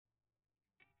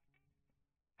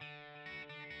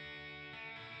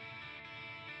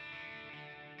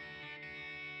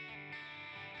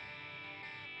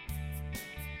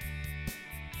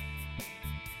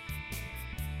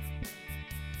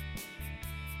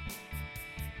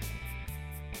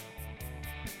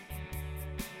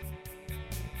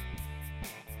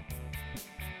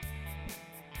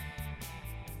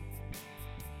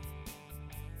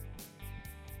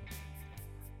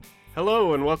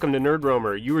Hello and welcome to Nerd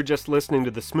Roamer. You were just listening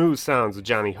to the smooth sounds of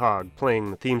Johnny Hogg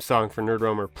playing the theme song for Nerd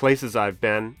Roamer, Places I've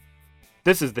Been.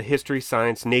 This is the history,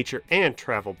 science, nature, and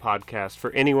travel podcast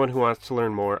for anyone who wants to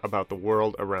learn more about the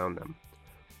world around them.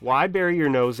 Why bury your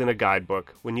nose in a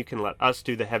guidebook when you can let us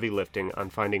do the heavy lifting on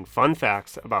finding fun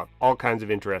facts about all kinds of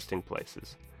interesting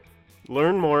places?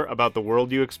 Learn more about the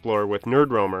world you explore with Nerd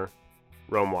Roamer.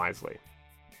 Roam wisely.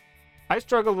 I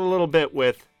struggled a little bit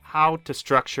with how to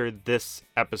structure this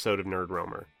episode of Nerd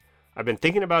Roamer. I've been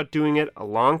thinking about doing it a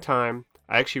long time.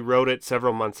 I actually wrote it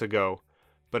several months ago,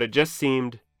 but it just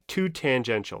seemed too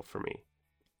tangential for me.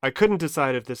 I couldn't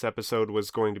decide if this episode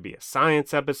was going to be a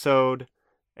science episode,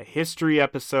 a history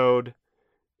episode,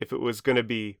 if it was going to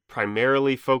be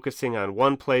primarily focusing on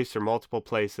one place or multiple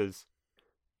places.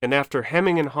 And after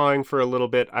hemming and hawing for a little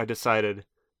bit, I decided,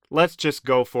 let's just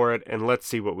go for it and let's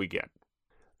see what we get.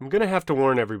 I'm going to have to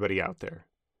warn everybody out there.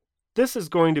 This is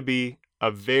going to be a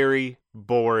very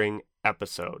boring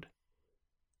episode.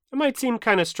 It might seem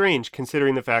kind of strange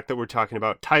considering the fact that we're talking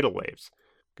about tidal waves.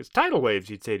 Because tidal waves,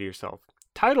 you'd say to yourself,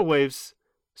 tidal waves,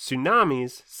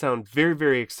 tsunamis sound very,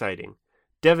 very exciting.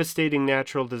 Devastating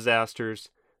natural disasters,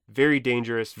 very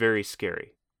dangerous, very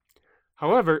scary.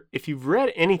 However, if you've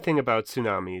read anything about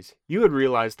tsunamis, you would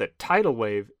realize that tidal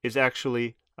wave is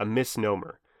actually a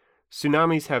misnomer.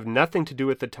 Tsunamis have nothing to do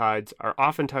with the tides, are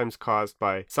oftentimes caused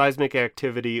by seismic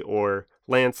activity or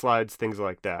landslides, things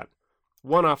like that.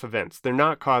 One-off events. They're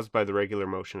not caused by the regular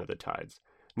motion of the tides.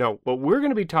 No, what we're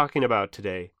going to be talking about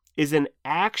today is an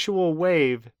actual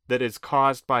wave that is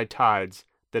caused by tides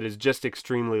that is just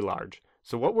extremely large.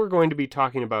 So what we're going to be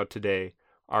talking about today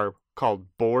are called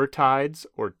bore tides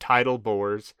or tidal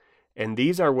bores, and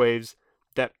these are waves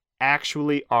that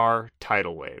actually are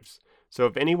tidal waves. So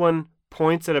if anyone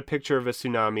points at a picture of a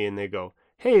tsunami and they go,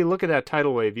 hey, look at that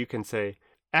tidal wave, you can say,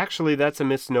 actually, that's a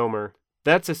misnomer.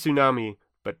 That's a tsunami,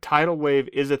 but tidal wave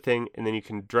is a thing, and then you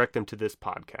can direct them to this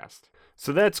podcast.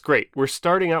 So that's great. We're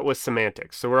starting out with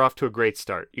semantics, so we're off to a great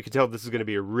start. You can tell this is going to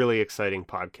be a really exciting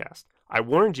podcast. I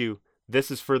warned you, this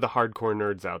is for the hardcore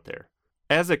nerds out there.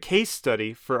 As a case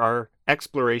study for our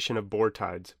exploration of bore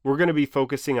tides, we're going to be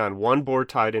focusing on one bore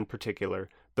tide in particular,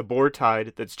 the bore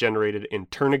tide that's generated in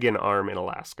Turnagain Arm in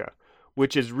Alaska,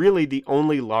 which is really the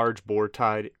only large bore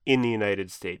tide in the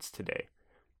United States today.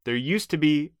 There used to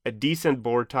be a decent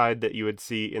bore tide that you would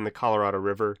see in the Colorado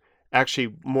River,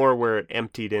 actually more where it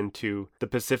emptied into the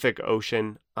Pacific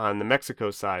Ocean on the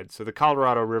Mexico side. So the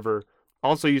Colorado River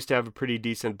also used to have a pretty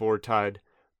decent bore tide,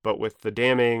 but with the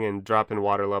damming and drop in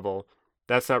water level,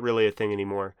 that's not really a thing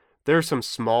anymore. There are some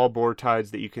small bore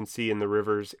tides that you can see in the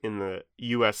rivers in the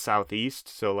U.S. Southeast,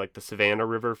 so like the Savannah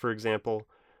River, for example,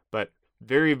 but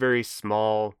very, very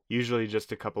small, usually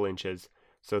just a couple inches.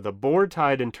 So the bore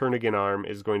tide in Turnagain Arm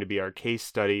is going to be our case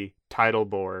study tidal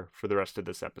bore for the rest of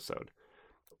this episode.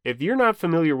 If you're not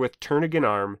familiar with Turnagain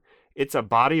Arm, it's a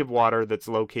body of water that's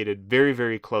located very,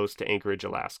 very close to Anchorage,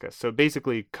 Alaska. So it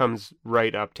basically comes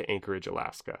right up to Anchorage,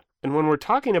 Alaska. And when we're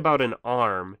talking about an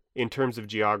arm in terms of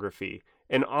geography,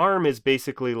 an arm is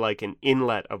basically like an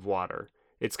inlet of water.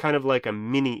 It's kind of like a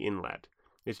mini inlet.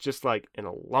 It's just like an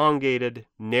elongated,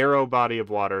 narrow body of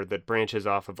water that branches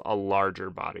off of a larger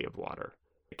body of water.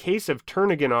 In the case of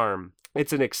Turnagain Arm,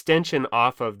 it's an extension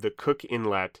off of the Cook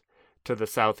Inlet to the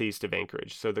southeast of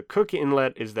Anchorage. So the Cook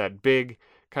Inlet is that big,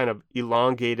 kind of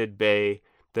elongated bay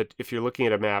that, if you're looking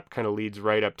at a map, kind of leads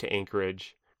right up to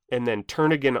Anchorage. And then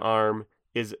Turnagain Arm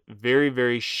is very,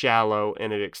 very shallow,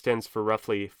 and it extends for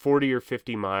roughly 40 or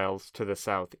 50 miles to the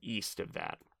southeast of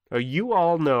that. Now, you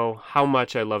all know how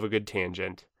much I love a good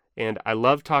tangent, and I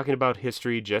love talking about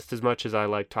history just as much as I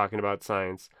like talking about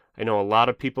science. I know a lot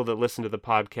of people that listen to the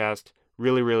podcast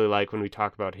really, really like when we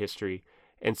talk about history,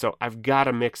 and so I've got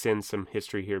to mix in some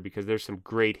history here because there's some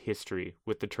great history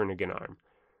with the Turnagain Arm.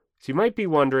 So you might be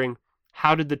wondering,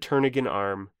 how did the Turnagain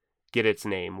Arm get its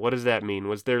name? What does that mean?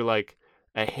 Was there like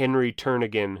a Henry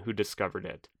Turnagain who discovered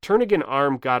it? Turnagain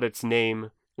Arm got its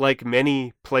name, like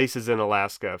many places in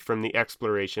Alaska, from the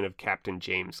exploration of Captain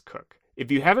James Cook.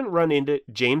 If you haven't run into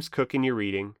James Cook in your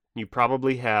reading, you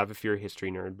probably have if you're a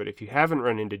history nerd, but if you haven't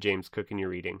run into James Cook in your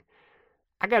reading,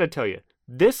 I gotta tell you,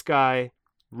 this guy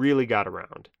really got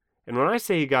around. And when I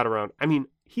say he got around, I mean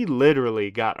he literally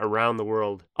got around the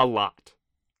world a lot.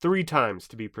 3 times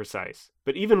to be precise.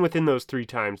 But even within those 3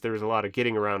 times, there was a lot of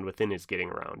getting around within his getting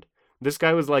around. This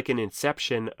guy was like an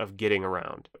inception of getting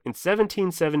around. In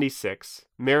 1776,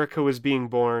 America was being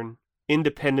born,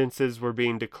 independences were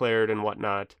being declared and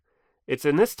whatnot. It's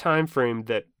in this time frame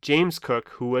that James Cook,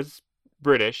 who was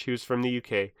British, he was from the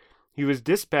UK, he was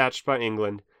dispatched by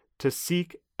England to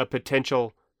seek a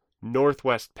potential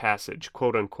Northwest Passage,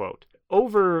 quote unquote.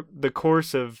 over the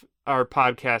course of our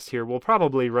podcast here, we'll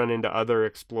probably run into other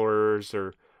explorers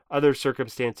or other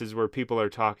circumstances where people are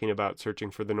talking about searching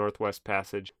for the Northwest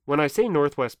Passage. When I say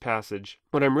Northwest Passage,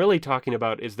 what I'm really talking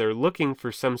about is they're looking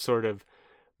for some sort of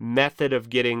method of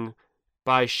getting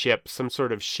by ship, some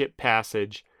sort of ship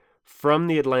passage from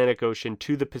the Atlantic Ocean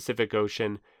to the Pacific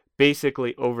Ocean,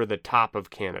 basically over the top of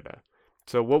Canada.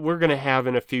 So what we're going to have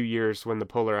in a few years when the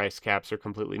polar ice caps are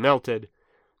completely melted,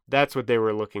 that's what they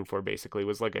were looking for basically,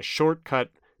 was like a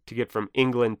shortcut to get from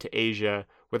England to Asia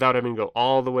without having to go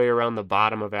all the way around the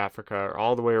bottom of Africa or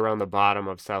all the way around the bottom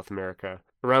of South America,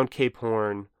 around Cape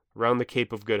Horn, around the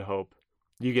Cape of Good Hope.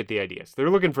 You get the idea. So they're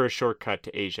looking for a shortcut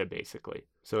to Asia, basically.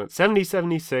 So in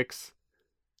 1776,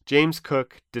 James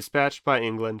Cook, dispatched by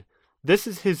England. This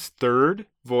is his third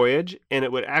voyage, and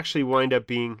it would actually wind up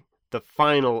being the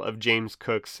final of James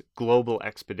Cook's global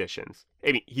expeditions.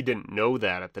 I mean, he didn't know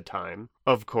that at the time,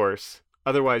 of course.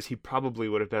 Otherwise, he probably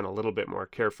would have been a little bit more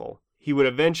careful. He would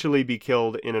eventually be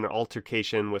killed in an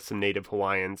altercation with some native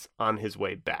Hawaiians on his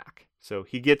way back. So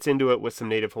he gets into it with some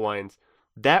native Hawaiians.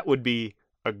 That would be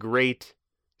a great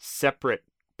separate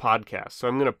podcast. So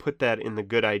I'm going to put that in the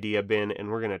good idea bin, and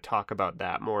we're going to talk about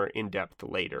that more in depth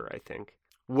later, I think.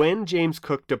 When James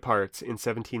Cook departs in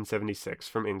 1776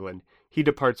 from England, he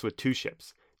departs with two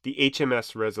ships, the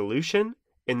HMS Resolution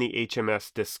and the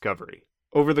HMS Discovery.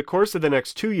 Over the course of the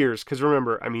next 2 years, because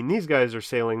remember, I mean, these guys are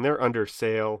sailing, they're under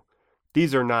sail.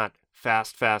 These are not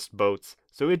fast boats,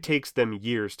 so it takes them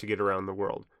years to get around the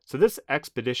world. So this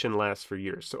expedition lasts for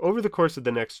years. So over the course of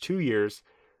the next 2 years,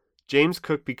 James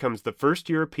Cook becomes the first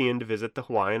European to visit the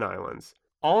Hawaiian Islands,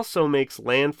 also makes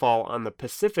landfall on the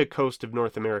Pacific coast of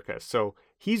North America. So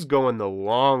he's going the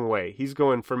long way. He's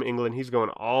going from England, he's going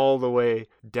all the way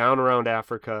down around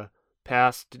Africa,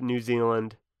 past New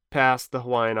Zealand, past the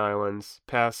Hawaiian Islands,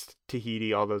 past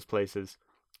Tahiti, all those places,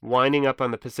 winding up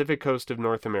on the Pacific coast of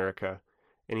North America.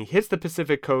 And he hits the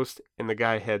Pacific coast, and the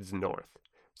guy heads north.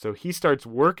 So he starts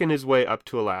working his way up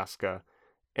to Alaska,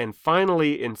 and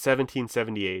finally in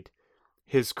 1778,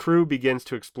 his crew begins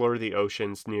to explore the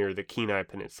oceans near the Kenai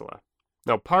Peninsula.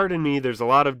 Now, pardon me, there's a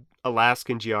lot of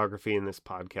Alaskan geography in this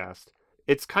podcast.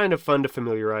 It's kind of fun to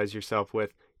familiarize yourself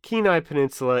with. Kenai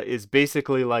Peninsula is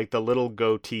basically like the little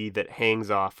goatee that hangs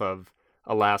off of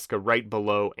Alaska right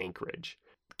below Anchorage.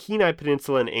 Kenai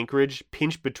Peninsula and Anchorage,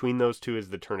 pinched between those two is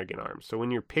the Turnagain Arms. So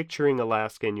when you're picturing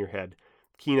Alaska in your head,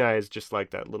 Kenai is just like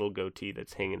that little goatee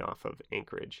that's hanging off of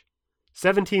Anchorage.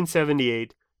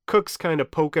 1778, Cook's kind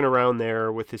of poking around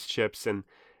there with his ships, and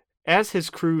as his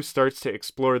crew starts to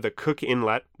explore the Cook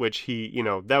Inlet, which he,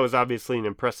 that was obviously an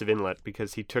impressive inlet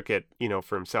because he took it,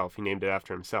 for himself. He named it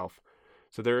after himself.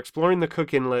 So they're exploring the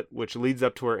Cook Inlet, which leads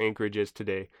up to where Anchorage is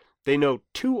today. They note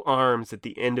two arms at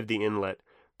the end of the inlet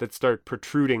that start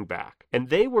protruding back. And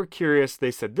they were curious.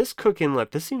 They said, this Cook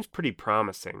Inlet, this seems pretty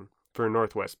promising for a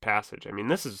Northwest Passage. I mean,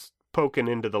 this is poking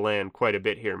into the land quite a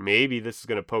bit here. Maybe this is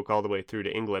going to poke all the way through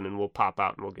to England and we'll pop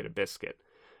out and we'll get a biscuit.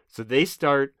 So they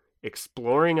start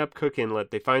exploring up Cook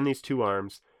Inlet. They find these two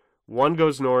arms. One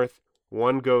goes north,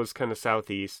 one goes kind of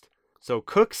southeast. So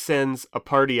Cook sends a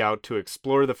party out to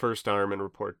explore the first arm and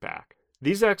report back.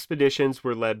 These expeditions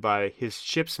were led by his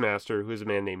ship's master, who is a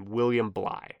man named William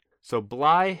Bligh. So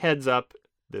Bligh heads up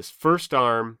this first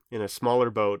arm in a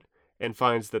smaller boat and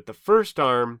finds that the first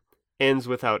arm ends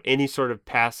without any sort of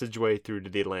passageway through to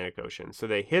the Atlantic Ocean. So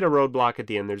they hit a roadblock at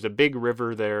the end. There's a big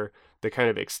river there that kind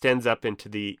of extends up into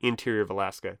the interior of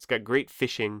Alaska. It's got great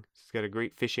fishing. It's got a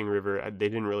great fishing river. They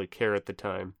didn't really care at the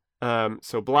time.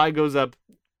 So Bligh goes up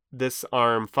this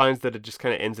arm, finds that it just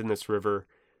kind of ends in this river,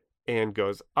 and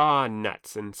goes,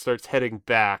 nuts, and starts heading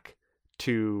back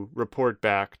to report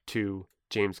back to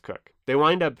James Cook. They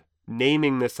wind up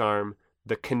naming this arm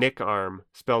the Knik Arm,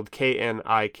 spelled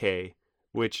K-N-I-K,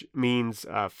 which means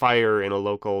fire in a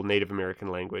local Native American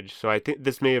language. So I think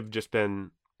this may have just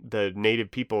been the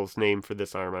native people's name for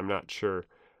this arm. I'm not sure.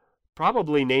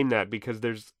 Probably named that because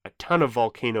there's a ton of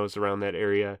volcanoes around that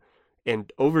area,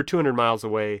 and over 200 miles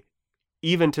away,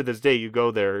 even to this day, you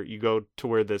go there, you go to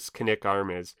where this Knik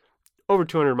Arm is. Over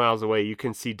 200 miles away, you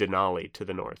can see Denali to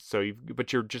the north.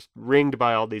 But you're just ringed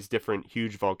by all these different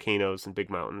huge volcanoes and big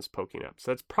mountains poking up.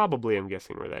 So that's probably, I'm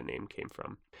guessing, where that name came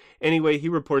from. Anyway, he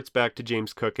reports back to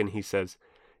James Cook and he says,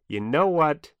 you know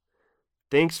what?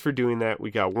 Thanks for doing that.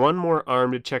 We got one more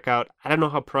arm to check out. I don't know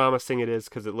how promising it is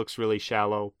because it looks really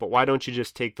shallow, but why don't you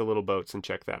just take the little boats and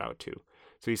check that out too?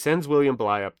 So he sends William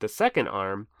Bligh up the second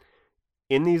arm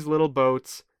in these little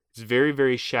boats. It's very,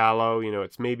 very shallow.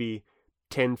 It's maybe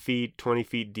 10 feet, 20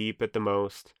 feet deep at the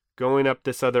most, going up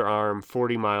this other arm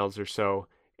 40 miles or so,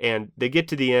 and they get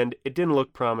to the end. It didn't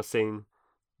look promising.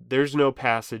 There's no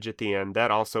passage at the end.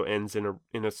 That also ends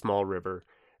in a small river.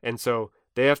 And so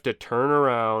they have to turn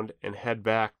around and head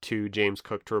back to James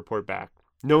Cook to report back.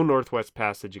 No Northwest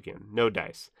Passage again. No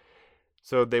dice.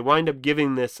 So they wind up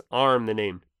giving this arm the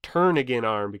name Turn Again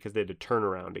Arm because they had to turn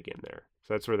around again there.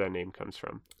 So that's where that name comes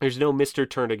from. There's no Mr.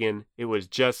 Turn Again. It was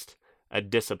just a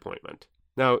disappointment.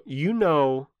 Now, you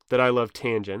know that I love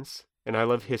tangents and I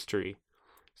love history.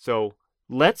 So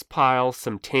let's pile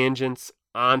some tangents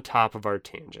on top of our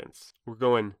tangents. We're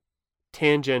going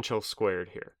tangential squared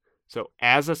here. So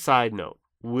as a side note,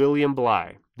 William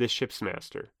Bligh, this ship's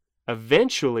master,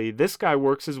 eventually this guy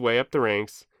works his way up the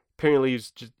ranks. Apparently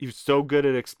he was so good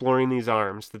at exploring these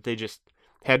arms that they just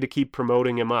had to keep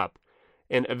promoting him up.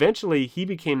 And eventually he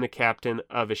became the captain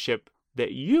of a ship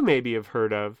that you maybe have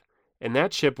heard of, and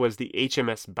that ship was the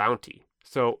HMS Bounty.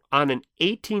 So on an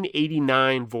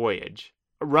 1889 voyage,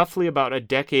 roughly about a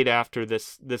decade after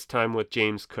this time with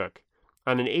James Cook,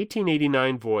 on an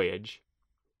 1889 voyage,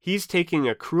 he's taking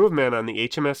a crew of men on the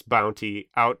HMS Bounty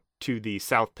out to the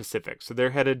South Pacific. So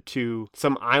they're headed to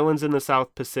some islands in the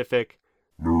South Pacific.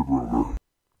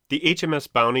 The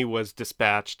HMS Bounty was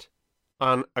dispatched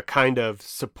on a kind of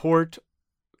support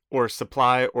or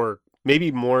supply or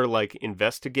maybe more like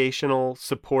investigational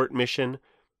support mission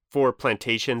for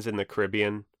plantations in the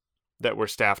Caribbean that were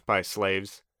staffed by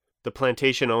slaves. The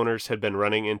plantation owners had been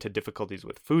running into difficulties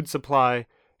with food supply,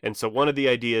 and so one of the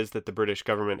ideas that the British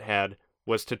government had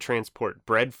was to transport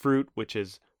breadfruit, which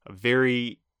is a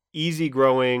very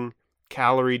easy-growing,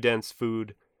 calorie-dense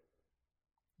food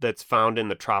that's found in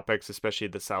the tropics, especially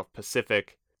the South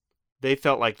Pacific. They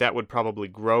felt like that would probably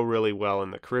grow really well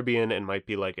in the Caribbean and might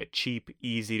be like a cheap,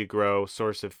 easy-to-grow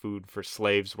source of food for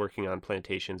slaves working on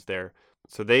plantations there.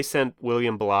 So they sent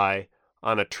William Bligh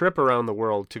on a trip around the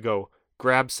world to go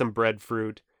grab some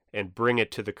breadfruit and bring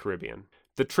it to the Caribbean.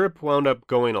 The trip wound up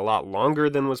going a lot longer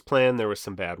than was planned. There was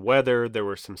some bad weather. There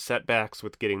were some setbacks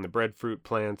with getting the breadfruit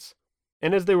plants.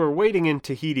 And as they were waiting in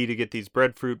Tahiti to get these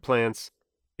breadfruit plants,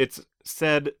 it's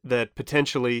said that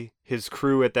potentially his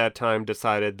crew at that time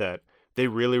decided that they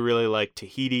really, really liked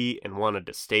Tahiti and wanted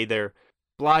to stay there.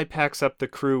 Bligh packs up the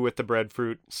crew with the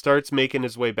breadfruit, starts making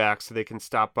his way back so they can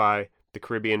stop by the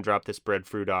Caribbean, drop this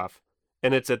breadfruit off.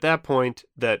 And it's at that point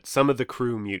that some of the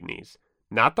crew mutinies.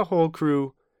 Not the whole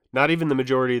crew, not even the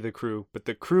majority of the crew, but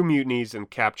the crew mutinies and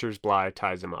captures Bligh,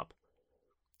 ties him up.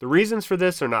 The reasons for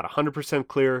this are not 100%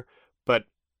 clear, but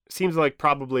seems like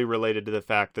probably related to the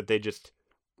fact that they just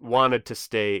wanted to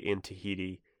stay in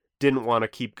Tahiti, didn't want to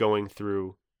keep going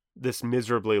through this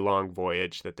miserably long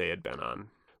voyage that they had been on.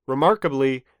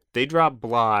 Remarkably, they dropped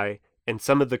Bligh and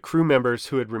some of the crew members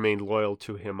who had remained loyal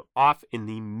to him off in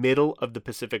the middle of the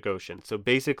Pacific Ocean. So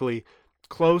basically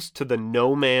close to the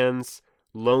no man's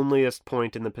loneliest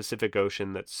point in the Pacific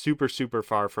Ocean that's super, super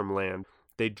far from land.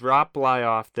 They drop Bligh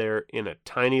off there in a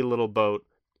tiny little boat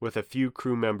with a few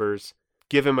crew members,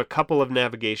 give him a couple of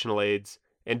navigational aids,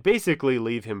 and basically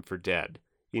leave him for dead.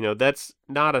 You know, that's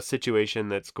not a situation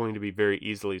that's going to be very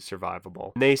easily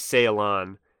survivable. And they sail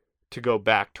on to go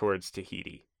back towards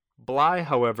Tahiti. Bligh,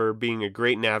 however, being a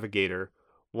great navigator,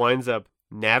 winds up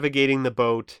navigating the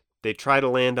boat. They try to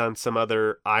land on some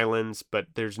other islands, but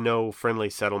there's no friendly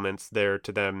settlements there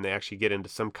to them. They actually get into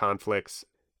some conflicts,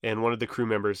 and one of the crew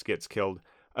members gets killed.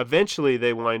 Eventually,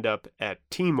 they wind up at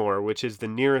Timor, which is the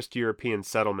nearest European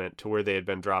settlement to where they had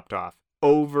been dropped off.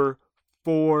 Over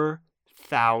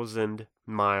 4,000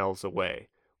 miles away,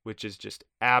 which is just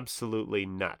absolutely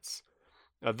nuts.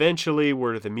 Eventually,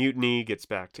 word of the mutiny gets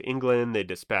back to England. They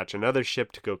dispatch another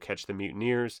ship to go catch the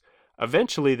mutineers.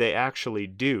 Eventually, they actually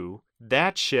do.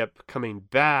 That ship coming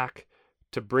back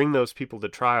to bring those people to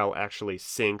trial actually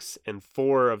sinks, and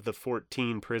 4 of the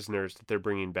 14 prisoners that they're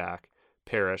bringing back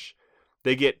perish.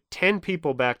 They get 10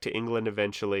 people back to England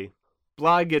eventually.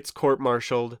 Bligh gets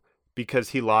court-martialed because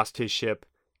he lost his ship,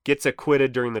 gets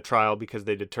acquitted during the trial because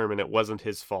they determine it wasn't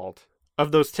his fault.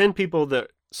 Of those 10 people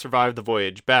that survived the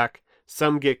voyage back,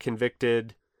 some get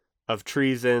convicted of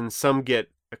treason, some get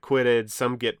acquitted,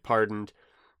 some get pardoned.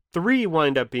 3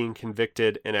 wind up being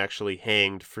convicted and actually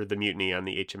hanged for the mutiny on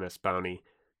the HMS Bounty.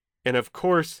 And of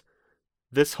course,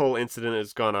 this whole incident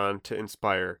has gone on to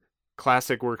inspire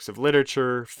classic works of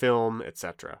literature, film,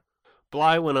 etc.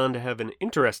 Bligh went on to have an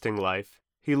interesting life.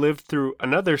 He lived through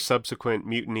another subsequent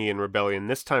mutiny and rebellion,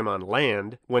 this time on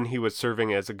land, when he was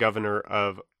serving as a governor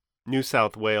of New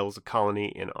South Wales, a colony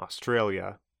in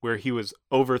Australia, where he was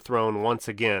overthrown once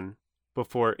again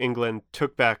before England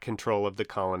took back control of the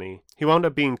colony. He wound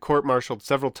up being court-martialed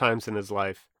several times in his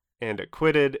life and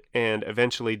acquitted, and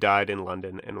eventually died in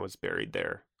London and was buried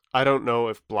there. I don't know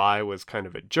if Bligh was kind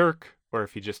of a jerk or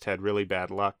if he just had really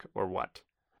bad luck or what.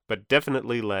 but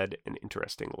definitely led an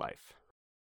interesting life.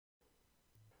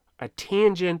 A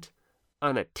tangent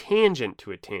on a tangent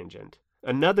to a tangent.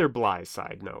 Another Bly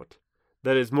side note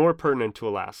that is more pertinent to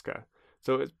Alaska.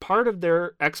 So as part of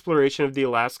their exploration of the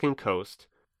Alaskan coast,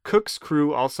 Cook's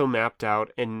crew also mapped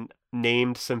out and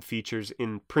named some features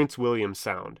in Prince William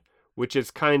Sound, which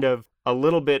is kind of a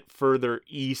little bit further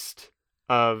east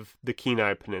of the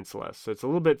Kenai Peninsula. So it's a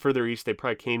little bit further east. They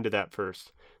probably came to that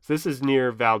first. So this is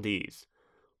near Valdez.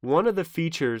 One of the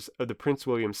features of the Prince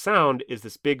William Sound is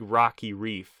this big rocky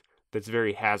reef that's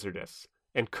very hazardous.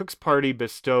 And Cook's party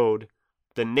bestowed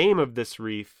the name of this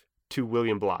reef to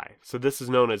William Bly. So this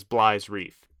is known as Bly's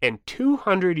Reef. And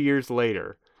 200 years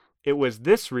later, it was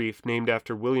this reef named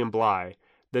after William Bly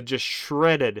that just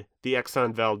shredded the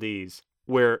Exxon Valdez,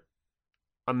 where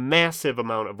a massive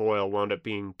amount of oil wound up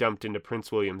being dumped into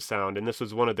Prince William Sound. And this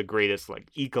was one of the greatest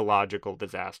ecological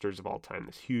disasters of all time,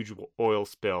 this huge oil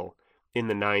spill in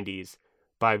the 90s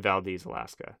by Valdez,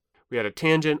 Alaska. We had a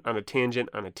tangent on a tangent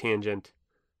on a tangent.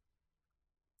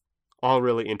 All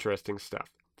really interesting stuff.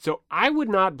 So I would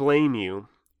not blame you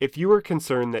if you were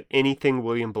concerned that anything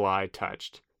William Bly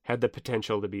touched had the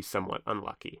potential to be somewhat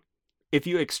unlucky. If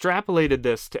you extrapolated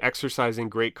this to exercising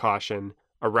great caution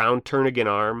around Turnagain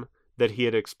Arm that he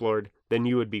had explored, then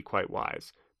you would be quite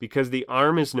wise. Because the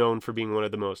Arm is known for being one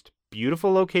of the most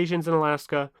beautiful locations in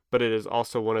Alaska, but it is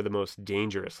also one of the most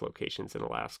dangerous locations in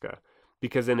Alaska.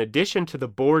 Because in addition to the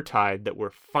boar tide that we're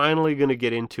finally going to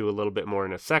get into a little bit more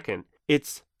in a second,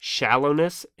 its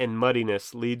shallowness and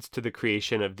muddiness leads to the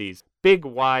creation of these big,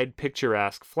 wide,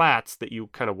 picturesque flats that you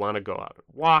kind of want to go out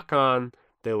and walk on.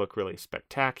 They look really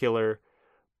spectacular,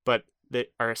 but they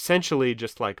are essentially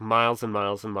just like miles and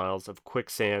miles and miles of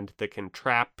quicksand that can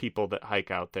trap people that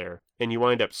hike out there. And you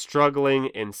wind up struggling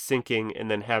and sinking and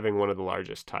then having one of the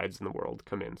largest tides in the world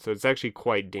come in. So it's actually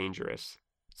quite dangerous.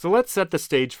 So let's set the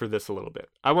stage for this a little bit.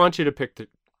 Let's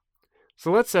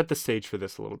set the stage for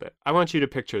this a little bit. I want you to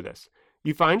picture this.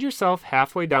 You find yourself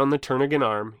halfway down the Turnagain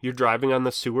Arm. You're driving on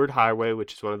the Seward Highway,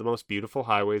 which is one of the most beautiful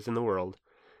highways in the world.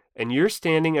 And you're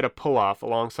standing at a pull-off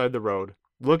alongside the road,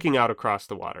 looking out across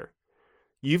the water.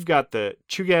 You've got the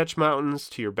Chugach Mountains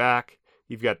to your back.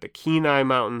 You've got the Kenai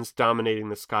Mountains dominating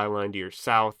the skyline to your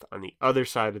south on the other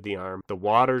side of the arm. The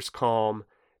water's calm,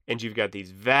 and you've got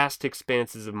these vast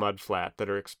expanses of mudflat that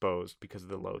are exposed because of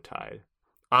the low tide.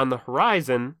 On the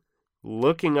horizon,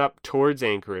 looking up towards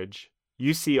Anchorage,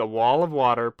 you see a wall of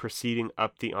water proceeding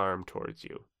up the arm towards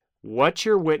you. What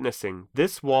you're witnessing,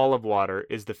 this wall of water,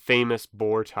 is the famous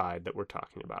boar tide that we're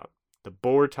talking about. The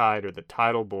boar tide, or the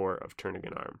tidal bore of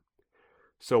Turnagain Arm.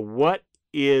 So what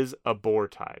is a boar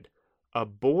tide? A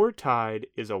boar tide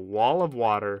is a wall of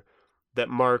water that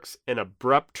marks an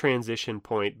abrupt transition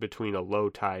point between a low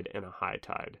tide and a high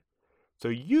tide. So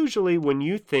usually when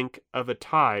you think of a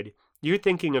tide, you're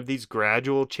thinking of these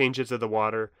gradual changes of the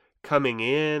water coming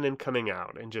in and coming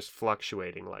out and just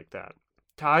fluctuating like that.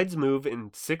 Tides move in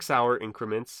 6-hour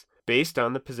increments based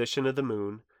on the position of the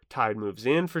moon. Tide moves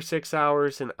in for 6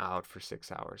 hours and out for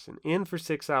 6 hours, and in for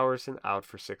 6 hours and out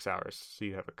for 6 hours. So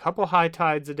you have a couple high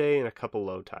tides a day and a couple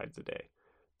low tides a day.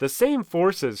 The same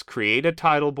forces create a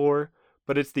tidal bore,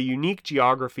 but it's the unique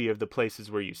geography of the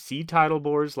places where you see tidal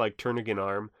bores like Turnagain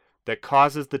Arm that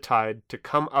causes the tide to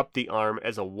come up the arm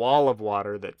as a wall of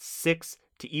water that's 6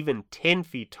 to even 10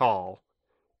 feet tall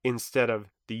instead of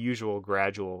the usual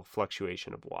gradual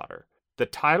fluctuation of water. The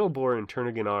tidal bore in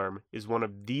Turnagain Arm is one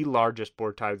of the largest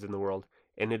bore tides in the world,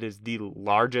 and it is the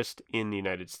largest in the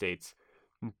United States,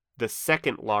 the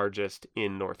second largest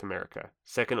in North America,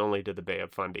 second only to the Bay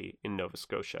of Fundy in Nova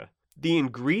Scotia. The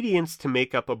ingredients to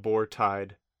make up a bore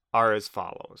tide are as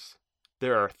follows.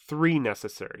 There are 3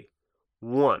 necessary.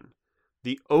 1.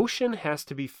 The ocean has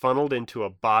to be funneled into a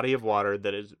body of water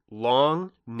that is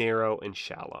long, narrow, and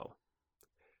shallow.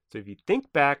 So if you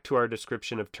think back to our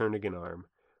description of Turnagain Arm,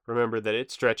 remember that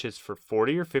it stretches for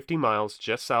 40 or 50 miles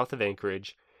just south of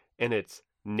Anchorage, and it's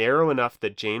narrow enough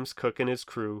that James Cook and his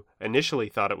crew initially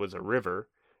thought it was a river,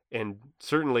 and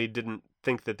certainly didn't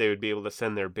think that they would be able to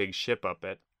send their big ship up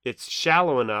it. It's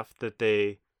shallow enough that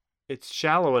they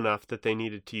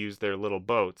needed to use their little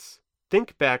boats.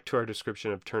 Think back to our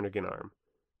description of Turnagain Arm.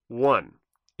 1.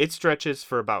 It stretches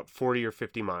for about 40 or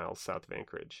 50 miles south of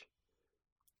Anchorage.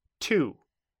 2.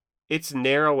 It's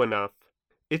narrow enough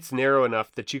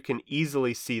that you can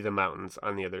easily see the mountains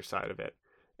on the other side of it.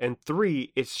 And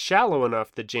 3, it's shallow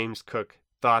enough that James Cook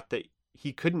thought that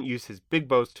he couldn't use his big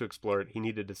boats to explore it. He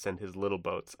needed to send his little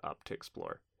boats up to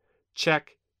explore.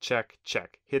 Check, check,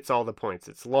 check. Hits all the points.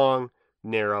 It's long,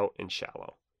 narrow, and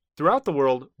shallow. Throughout the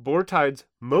world, bore tides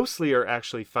mostly are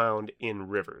actually found in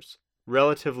rivers.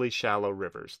 relatively shallow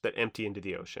rivers that empty into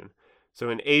the ocean. So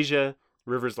in Asia,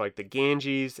 rivers like the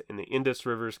Ganges and the Indus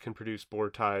rivers can produce boar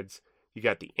tides. You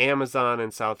got the Amazon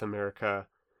in South America.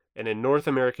 And in North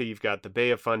America, you've got the Bay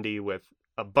of Fundy with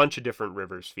a bunch of different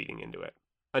rivers feeding into it.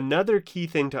 Another key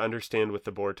thing to understand with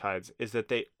the boar tides is that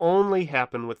they only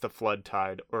happen with the flood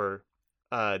tide or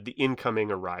the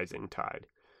incoming or rising tide.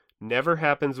 Never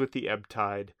happens with the ebb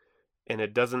tide, and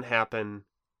it doesn't happen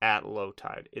at low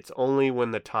tide. It's only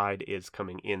when the tide is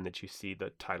coming in that you see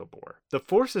the tidal bore. The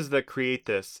forces that create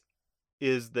this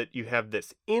is that you have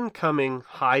this incoming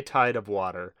high tide of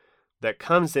water that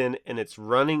comes in and it's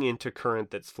running into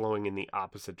current that's flowing in the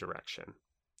opposite direction.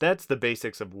 That's the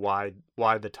basics of why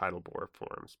the tidal bore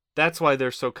forms. That's why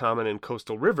they're so common in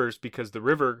coastal rivers, because the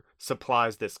river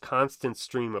supplies this constant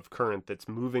stream of current that's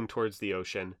moving towards the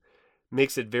ocean,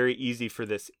 makes it very easy for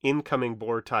this incoming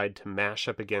bore tide to mash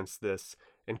up against this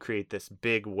and create this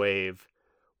big wave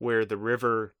where the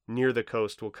river near the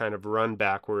coast will kind of run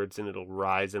backwards and it'll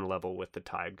rise in level with the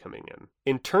tide coming in.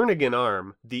 In Turnagain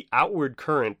Arm, the outward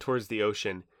current towards the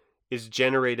ocean is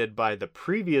generated by the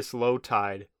previous low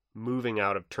tide moving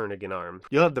out of Turnagain Arm.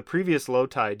 You'll have the previous low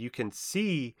tide. You can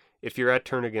see, if you're at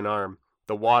Turnagain Arm,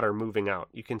 the water moving out.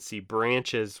 You can see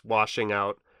branches washing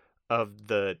out of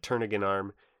the Turnagain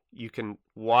Arm. You can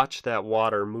watch that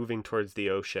water moving towards the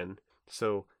ocean.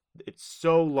 So it's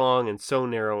so long and so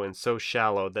narrow and so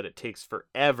shallow that it takes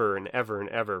forever and ever and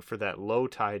ever for that low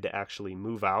tide to actually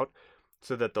move out,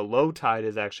 so that the low tide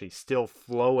is actually still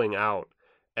flowing out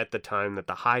at the time that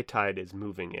the high tide is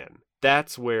moving in.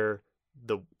 That's where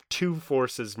the two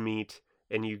forces meet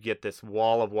and you get this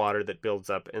wall of water that builds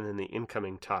up and then the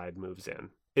incoming tide moves in.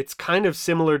 It's kind of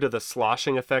similar to the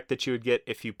sloshing effect that you would get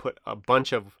if you put a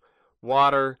bunch of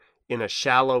water in a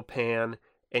shallow pan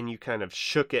and you kind of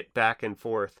shook it back and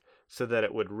forth so that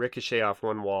it would ricochet off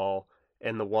one wall,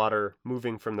 and the water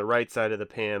moving from the right side of the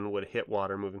pan would hit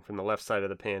water moving from the left side of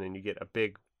the pan, and you get a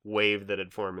big wave that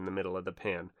would form in the middle of the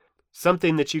pan.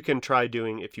 Something that you can try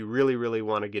doing if you really, really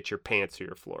want to get your pants or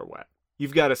your floor wet.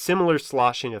 You've got a similar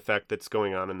sloshing effect that's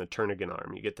going on in the Turnagain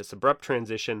Arm. You get this abrupt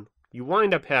transition. You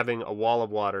wind up having a wall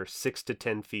of water 6 to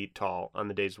 10 feet tall on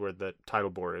the days where the tidal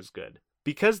bore is good.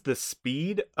 Because the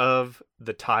speed of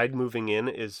the tide moving in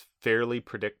is fairly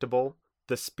predictable,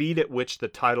 the speed at which the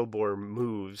tidal bore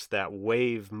moves, that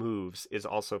wave moves, is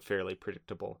also fairly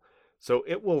predictable. So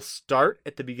it will start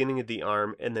at the beginning of the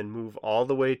arm and then move all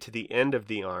the way to the end of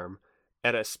the arm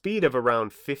at a speed of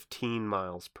around 15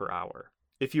 miles per hour.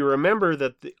 If you remember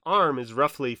that the arm is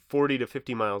roughly 40 to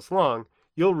 50 miles long,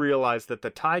 you'll realize that the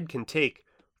tide can take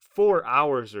 4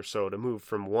 hours or so to move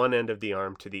from one end of the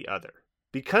arm to the other.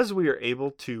 Because we are able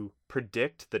to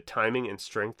predict the timing and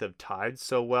strength of tides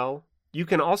so well, you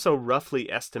can also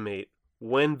roughly estimate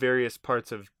when various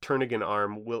parts of Turnagain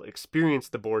Arm will experience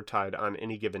the bore tide on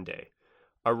any given day.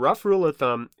 A rough rule of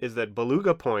thumb is that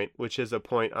Beluga Point, which is a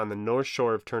point on the north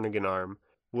shore of Turnagain Arm,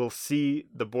 will see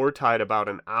the bore tide about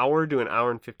an hour to an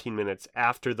hour and 15 minutes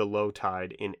after the low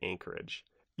tide in Anchorage.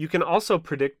 You can also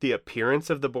predict the appearance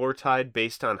of the bore tide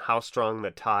based on how strong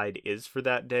the tide is for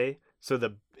that day. So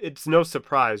it's no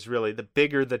surprise, really, the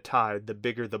bigger the tide, the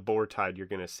bigger the bore tide you're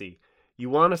going to see. You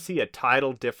want to see a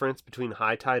tidal difference between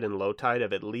high tide and low tide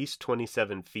of at least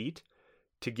 27 feet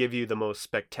to give you the most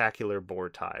spectacular bore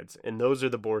tides. And those are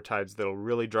the bore tides that'll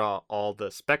really draw all the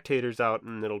spectators out,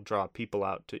 and it'll draw people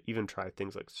out to even try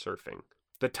things like surfing.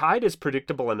 The tide is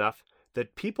predictable enough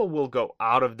that people will go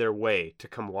out of their way to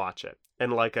come watch it,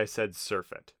 and like I said,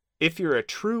 surf it. If you're a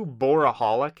true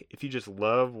boreaholic, if you just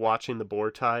love watching the bore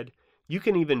tide, you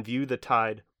can even view the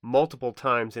tide multiple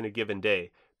times in a given day,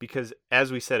 because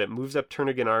as we said, it moves up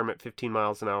Turnagain Arm at 15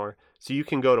 miles an hour, so you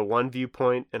can go to one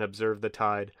viewpoint and observe the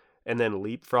tide, and then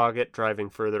leapfrog it driving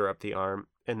further up the arm,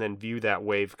 and then view that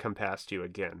wave come past you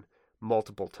again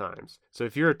multiple times. So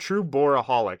if you're a true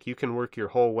boreaholic, you can work your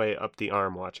whole way up the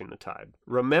arm watching the tide.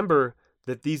 Remember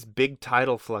that these big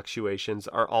tidal fluctuations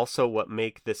are also what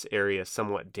make this area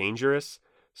somewhat dangerous.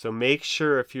 So make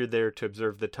sure if you're there to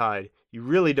observe the tide, you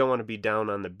really don't want to be down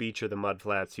on the beach or the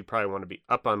mudflats. You probably want to be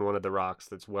up on one of the rocks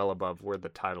that's well above where the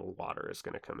tidal water is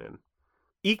going to come in.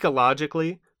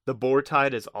 Ecologically, the bore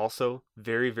tide is also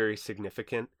very, very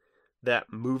significant.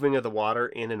 That moving of the water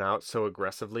in and out so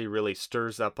aggressively really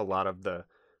stirs up a lot of the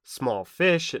small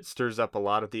fish. It stirs up a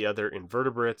lot of the other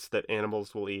invertebrates that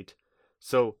animals will eat.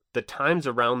 So the times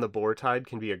around the bore tide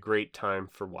can be a great time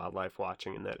for wildlife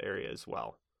watching in that area as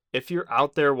well. If you're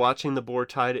out there watching the bore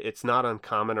tide, it's not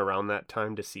uncommon around that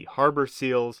time to see harbor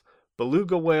seals,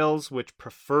 beluga whales, which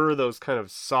prefer those kind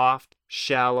of soft,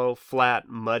 shallow, flat,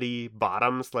 muddy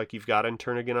bottoms like you've got in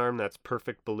Turnagain Arm. That's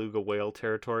perfect beluga whale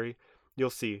territory. you'll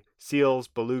see seals,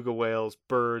 beluga whales,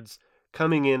 birds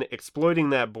coming in, exploiting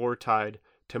that boar tide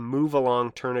to move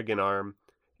along Turnagain Arm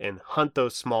and hunt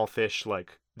those small fish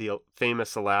like the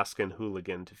famous Alaskan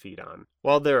hooligan to feed on.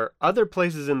 While there are other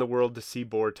places in the world to see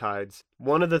boar tides,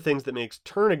 one of the things that makes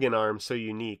Turnagain Arm so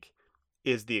unique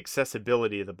is the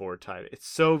accessibility of the boar tide. It's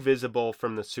so visible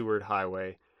from the Seward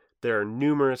Highway. There are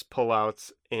numerous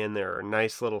pullouts and there are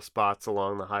nice little spots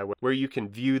along the highway where you can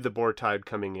view the boar tide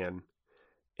coming in.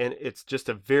 And it's just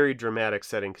a very dramatic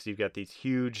setting because you've got these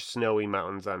huge snowy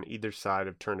mountains on either side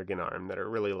of Turnagain Arm that are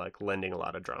really like lending a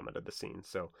lot of drama to the scene.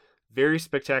 So very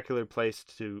spectacular place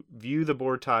to view the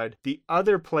boar tide. The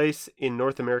other place in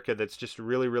North America that's just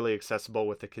really, really accessible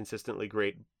with a consistently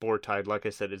great boar tide, like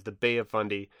I said, is the Bay of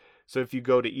Fundy. So if you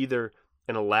go to either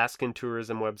an Alaskan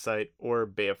tourism website or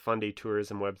Bay of Fundy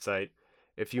tourism website,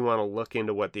 if you want to look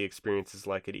into what the experience is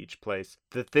like at each place,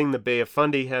 the thing the Bay of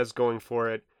Fundy has going for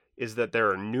it is that there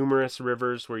are numerous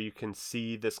rivers where you can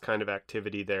see this kind of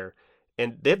activity there.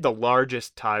 And they have the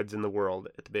largest tides in the world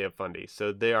at the Bay of Fundy.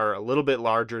 So they are a little bit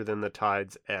larger than the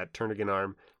tides at Turnagain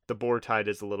Arm. The boar tide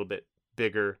is a little bit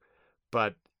bigger,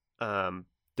 but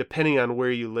depending on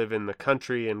where you live in the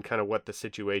country and kind of what the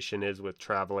situation is with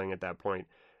traveling at that point,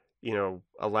 you know,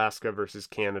 Alaska versus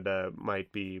Canada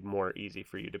might be more easy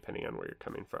for you depending on where you're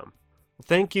coming from.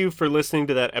 Thank you for listening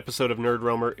to that episode of Nerd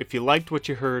Roamer. If you liked what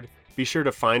you heard, be sure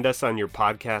to find us on your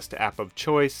podcast app of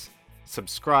choice,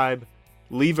 subscribe,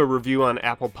 leave a review on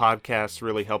Apple Podcasts,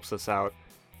 really helps us out.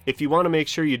 If you want to make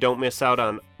sure you don't miss out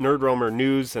on Nerd Roamer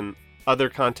news and other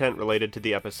content related to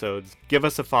the episodes, give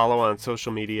us a follow on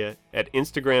social media. At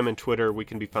Instagram and Twitter, we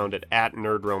can be found at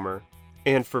 @NerdRoamer.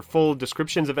 And for full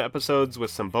descriptions of episodes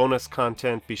with some bonus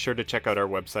content, be sure to check out our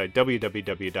website,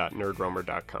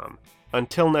 www.nerdroamer.com.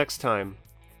 Until next time,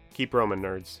 keep roaming,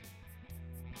 nerds.